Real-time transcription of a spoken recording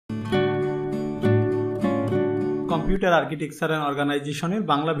Computer architecture and অর্গানাইজেশনের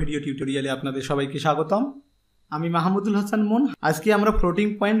Bangla video টিউটোরিয়ালে আপনাদের সবাইকে স্বাগতম। আমি মাহমুদুল হাসান মুন। আজকে আমরা ফ্লোটিং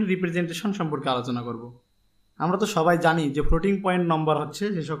পয়েন্ট রিপ্রেজেন্টেশন সম্পর্কে আলোচনা করব। আমরা তো সবাই জানি যে ফ্লোটিং পয়েন্ট নম্বর হচ্ছে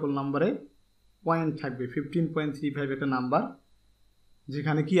যে সকল নম্বরে পয়েন্ট থাকবে। 15.35 একটা নাম্বার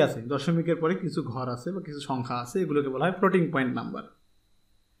যেখানে কি আছে, দশমিকের পরে কিছু ঘর আছে বা কিছু সংখ্যা আছে, এগুলোকে বলা হয় ফ্লোটিং পয়েন্ট নাম্বার।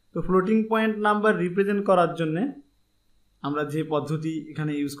 তো ফ্লোটিং পয়েন্ট নাম্বার রিপ্রেজেন্ট করার জন্য আমরা যে পদ্ধতি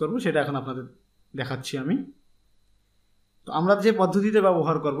এখানে ইউজ করব সেটা এখন আপনাদের দেখাচ্ছি আমি। তো আমরা যে পদ্ধতিতে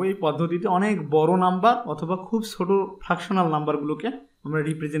ব্যবহার করব, এই পদ্ধতিতে অনেক বড় নাম্বার অথবা খুব ছোট ফ্র্যাকশনাল নাম্বারগুলোকে আমরা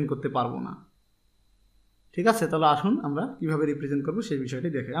রিপ্রেজেন্ট করতে পারবো না। ঠিক আছে, তাহলে আসুন আমরা কিভাবে রিপ্রেজেন্ট করব সেই বিষয়টি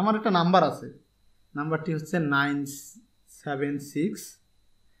দেখে। আমার একটা নাম্বার আছে, নাম্বারটি হচ্ছে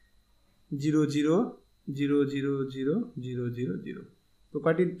 97600000000। তো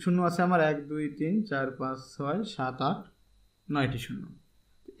কয়টি শূন্য আছে আমার? 1 2 3 4 5 6 7 8 9টি শূন্য।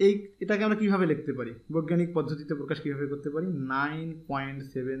 এটাকে আমরা কিভাবে লিখতে পারি, বৈজ্ঞানিক পদ্ধতিতে প্রকাশ কিভাবে করতে পারি?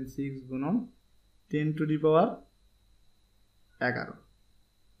 9.76 গুণন 10^11।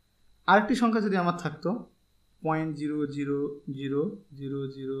 আরেকটি সংখ্যা যদি আমার থাকতো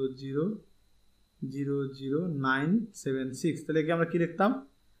 0.00000000976, তাহলে একে আমরা কি লিখতাম?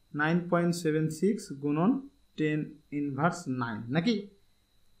 9.76 গুণন 10^9 নাকি?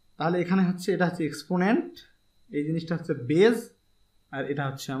 তাহলে এখানে হচ্ছে এটা হচ্ছে এক্সপোনেন্ট, এই জিনিসটা হচ্ছে বেজ, আর এটা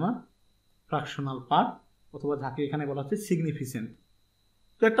হচ্ছে আমার ফ্র্যাকশনাল পার্ট অথবা যাকে এখানে বলা হচ্ছে সিগনিফিকেন্ট।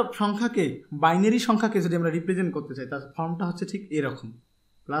 তো একটা সংখ্যাকে, বাইনারি সংখ্যাকে যদি আমরা রিপ্রেজেন্ট করতে চাই, তার ফর্মটা হচ্ছে ঠিক এরকম,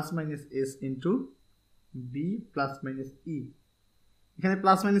 plus minus S into B plus minus E. এখানে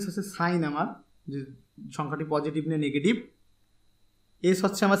প্লাস মাইনাস হচ্ছে সাইন, আমার যে সংখ্যাটি পজিটিভ না নেগেটিভ। এস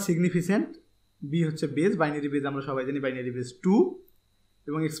হচ্ছে আমার সিগনিফিকেন্ট, বি হচ্ছে বেজ, বাইনারি বেজ আমরা সবাই জানি বাইনারি বেজ 2,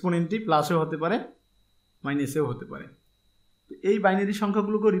 এবং এক্সপোনেন্টটি প্লাসেও হতে পারে মাইনাসেও হতে পারে। এই বাইনারি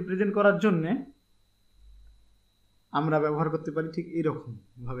সংখ্যাগুলোকে রিপ্রেজেন্ট করার জন্য আমরা ব্যবহার করতে পারি ঠিক এইরকম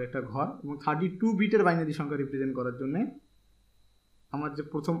ভাবে একটা ঘর, এবং 32 বিটের বাইনারি সংখ্যা রিপ্রেজেন্ট করার জন্য আমার যে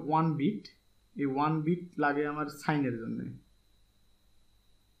প্রথম 1 বিট, এই 1 বিট লাগে আমার সাইনের জন্য,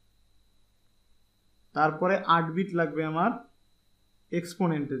 তারপরে 8 বিট লাগবে আমার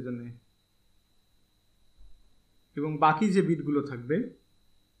এক্সপোনেন্টের জন্য, এবং বাকি যে বিটগুলো থাকবে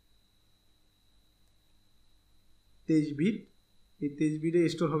 23 বিট, এই 23 বিটে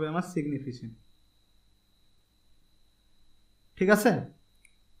স্টোর হবে আমার সিগনিফিকেন্ট। ঠিক আছে,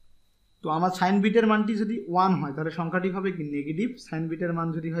 তো আমার সাইন বিটের মানটি যদি 1 হয় তাহলে সংখ্যাটি হবে কি নেগেটিভ, সাইন বিটের মান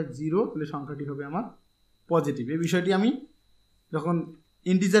যদি হয় 0 তাহলে সংখ্যাটি হবে আমার পজিটিভ। এই বিষয়টি আমি যখন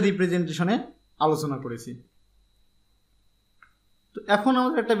ইন্টিজার রিপ্রেজেন্টেশনে আলোচনা করেছি। তো এখন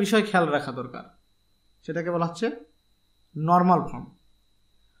আমাদের একটা বিষয় খেয়াল রাখা দরকার, সেটাকে বলা হচ্ছে নর্মাল ফর্ম।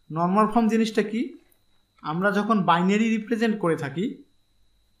 নর্মাল ফর্ম জিনিসটা কি? আমরা যখন বাইনারি রিপ্রেজেন্ট করে থাকি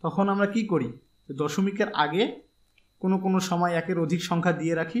তখন আমরা কি করি, দশমিকের আগে কোনো সময় একের অধিক সংখ্যা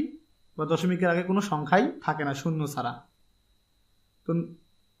দিয়ে রাখি, বা দশমিকের আগে কোনো সংখ্যাই থাকে না শূন্য ছাড়া। তো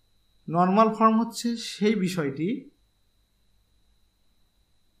নর্মাল ফর্ম হচ্ছে সেই বিষয়টি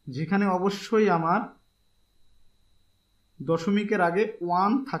যেখানে অবশ্যই আমার দশমিকের আগে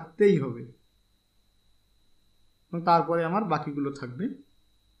 1 থাকতেই হবে, এবং তারপরে আমার বাকিগুলো থাকবে,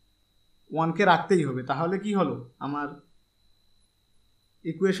 1কে রাখতেই হবে। তাহলে কি হলো, আমার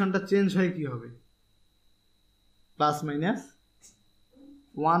ইকুয়েশনটা চেঞ্জ হয়ে কি হবে, plus minus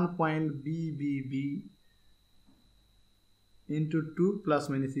 1.BBB into 2 plus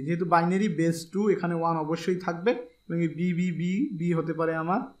minus E. যেহেতু বাইনারি বেস 2, এখানে 1 অবশ্যই থাকবে, এবং এই বি হতে পারে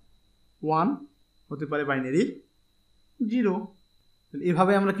আমার 1, হতে পারে বাইনারি 0।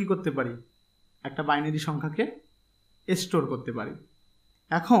 এভাবে আমরা কি করতে পারি, একটা বাইনারি সংখ্যাকে স্টোর করতে পারি।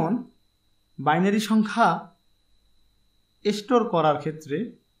 এখন বাইনারি সংখ্যা স্টোর করার ক্ষেত্রে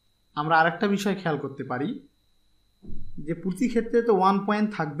আমরা আরেকটা বিষয় খেয়াল করতে পারি, যে প্রতি ক্ষেত্রে তো 1 পয়েন্ট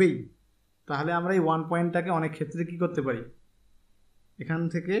থাকবেই, তাহলে আমরা এই 1 পয়েন্টটাকে অনেক ক্ষেত্রে কি করতে পারি, এখান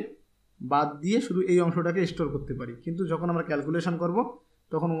থেকে বাদ দিয়ে শুধু এই অংশটাকে স্টোর করতে পারি। কিন্তু যখন আমরা ক্যালকুলেশন করব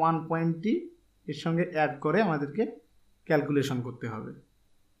তখন 1 পয়েন্টটি এর সঙ্গে অ্যাড করে আমাদেরকে ক্যালকুলেশন করতে হবে।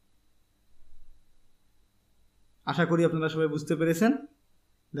 আশা করি আপনারা সবাই বুঝতে পেরেছেন।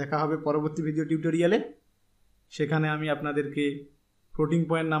 দেখা হবে পরবর্তী ভিডিও টিউটোরিয়ালে, সেখানে আমি আপনাদেরকে ফ্লোটিং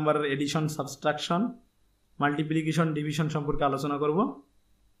পয়েন্ট নাম্বারের এডিশন, সাবট্রাকশন, মাল্টিপ্লিকেশন, ডিভিশন সম্পর্কে আলোচনা করব।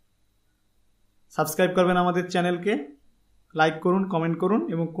 সাবস্ক্রাইব করবেন আমাদের চ্যানেলকে, লাইক করুন, কমেন্ট করুন,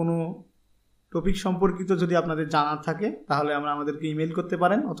 এবং কোনো টপিক সম্পর্কিত যদি আপনাদের জানার থাকে তাহলে আমাদেরকে ইমেল করতে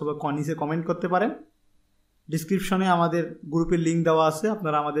পারেন অথবা নিচে কমেন্ট করতে পারেন। ডিসক্রিপশনে আমাদের গ্রুপের লিঙ্ক দেওয়া আছে,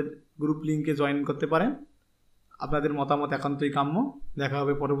 আপনারা আমাদের গ্রুপ লিঙ্কে জয়েন করতে পারেন। আপনাদের মতামত একান্তই কাম্য। দেখা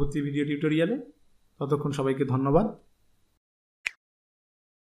হবে পরবর্তী ভিডিও টিউটোরিয়ালে। ততক্ষণ সবাইকে ধন্যবাদ।